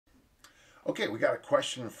Okay, we got a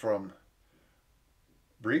question from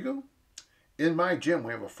Brigu. In my gym,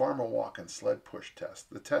 we have a farmer walk and sled push test.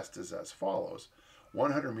 The test is as follows: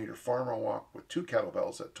 100-meter farmer walk with 2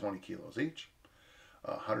 kettlebells at 20 kilos each,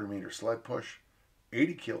 100-meter sled push,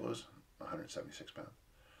 80 kilos, 176 pounds.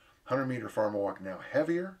 100-meter farmer walk now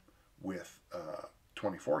heavier with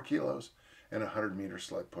 24 kilos, and 100-meter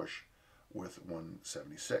sled push with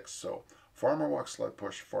 176. So farmer walk, sled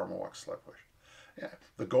push, farmer walk, sled push. Yeah,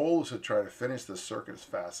 the goal is to try to finish this circuit as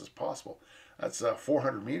fast as possible. That's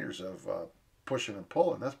 400 meters of pushing and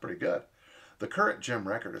pulling. That's pretty good. The current gym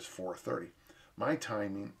record is 4:30. My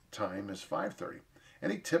time is 5:30.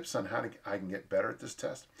 Any tips on how I can get better at this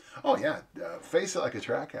test? Oh yeah, face it like a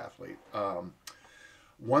track athlete.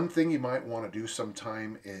 One thing you might want to do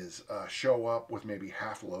sometime is show up with maybe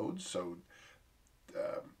half loads. So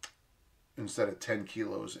instead of 10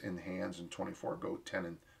 kilos in hands and 24, go 10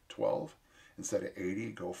 and 12. Instead of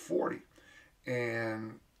 80, go 40.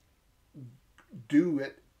 And do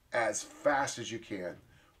it as fast as you can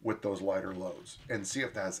with those lighter loads and see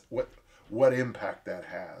if that's what impact that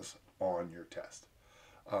has on your test.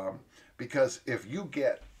 Because if you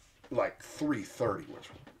get like 330, which,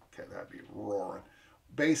 okay, that'd be roaring,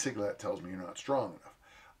 basically that tells me you're not strong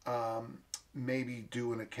enough. Maybe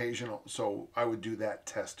do an occasional, so I would do that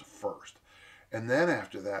test first. And then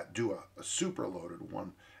after that, do a super loaded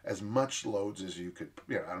one, as much loads as you could,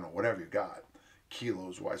 I don't know, whatever you got,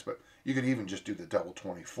 kilos wise, but you could even just do the double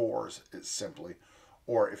 24s simply,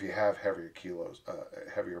 or if you have heavier kilos,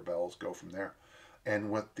 heavier bells, go from there. And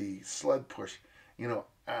with the sled push, you're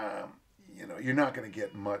not going to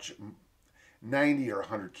get much. 90 or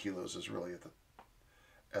 100 kilos is really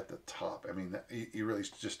at the top. I mean, you really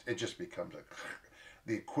it just becomes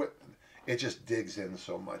the equipment. It just digs in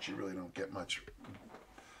so much. You really don't get much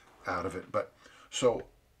out of it. But so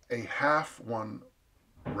a half one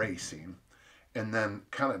racing, and then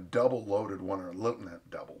kind of double loaded one, or not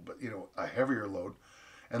double, but a heavier load.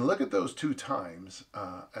 And look at those 2 times.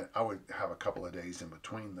 I would have a couple of days in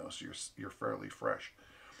between those, so you're fairly fresh.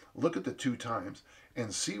 Look at the 2 times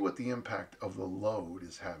and see what the impact of the load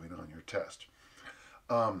is having on your test.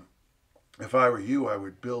 If I were you, I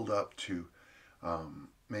would build up to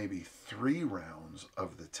maybe 3 rounds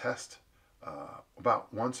of the test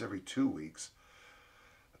about once every 2 weeks.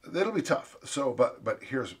 That'll be tough. So, but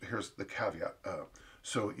here's the caveat.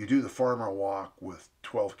 So you do the farmer walk with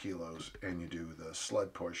 12 kilos, and you do the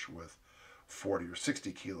sled push with 40 or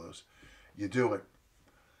 60 kilos. You do it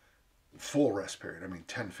full rest period. I mean,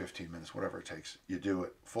 10, 15 minutes, whatever it takes. You do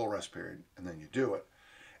it full rest period, and then you do it,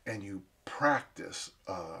 and you practice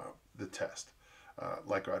the test.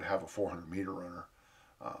 Like I'd have a 400-meter runner.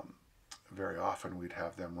 Very often we'd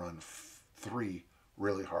have them run 3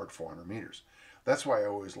 really hard 400 meters. That's why I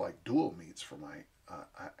always like dual meets for my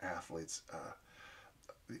athletes.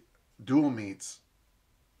 Dual meets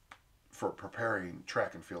for preparing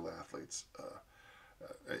track and field athletes,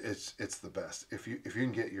 it's the best. If you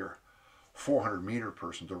can get your 400-meter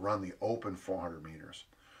person to run the open 400 meters,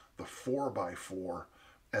 the 4x4,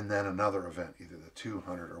 and then another event, either the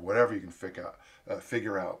 200 or whatever you can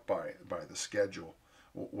figure out by the schedule,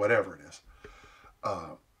 whatever it is.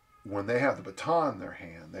 When they have the baton in their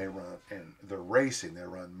hand, they run, and they're racing, they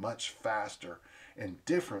run much faster and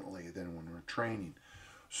differently than when we're training.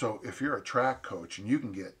 So if you're a track coach and you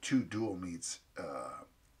can get 2 dual meets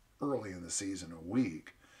early in the season, a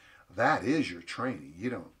week, that is your training.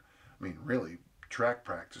 Really, track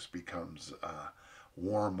practice becomes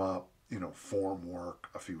warm up, form work,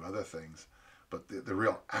 a few other things, but the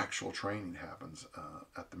real actual training happens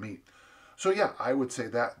at the meet. So yeah, I would say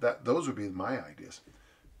that those would be my ideas.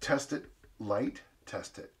 Test it light,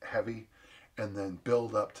 test it heavy, and then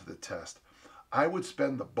build up to the test. I would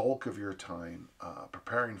spend the bulk of your time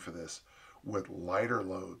preparing for this with lighter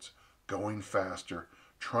loads, going faster,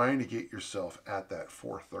 trying to get yourself at that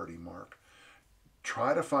 430 mark.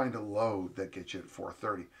 Try to find a load that gets you at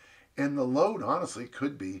 430. And the load, honestly,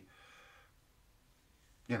 could be,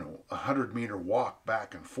 a 100-meter walk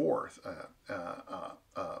back and forth,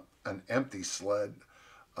 an empty sled,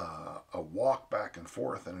 a walk back and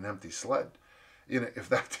forth, and an empty sled. If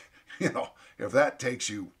that takes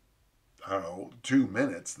you, I don't know, 2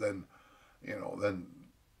 minutes, then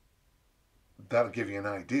that'll give you an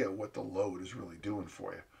idea what the load is really doing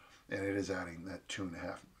for you, and it is adding that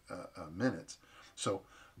 2.5 minutes. So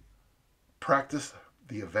practice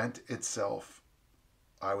the event itself,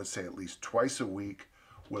 I would say at least twice a week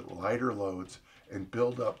with lighter loads, and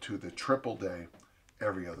build up to the triple day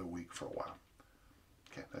every other week for a while.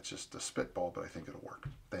 Okay, that's just a spitball, but I think it'll work.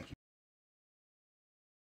 Thank you.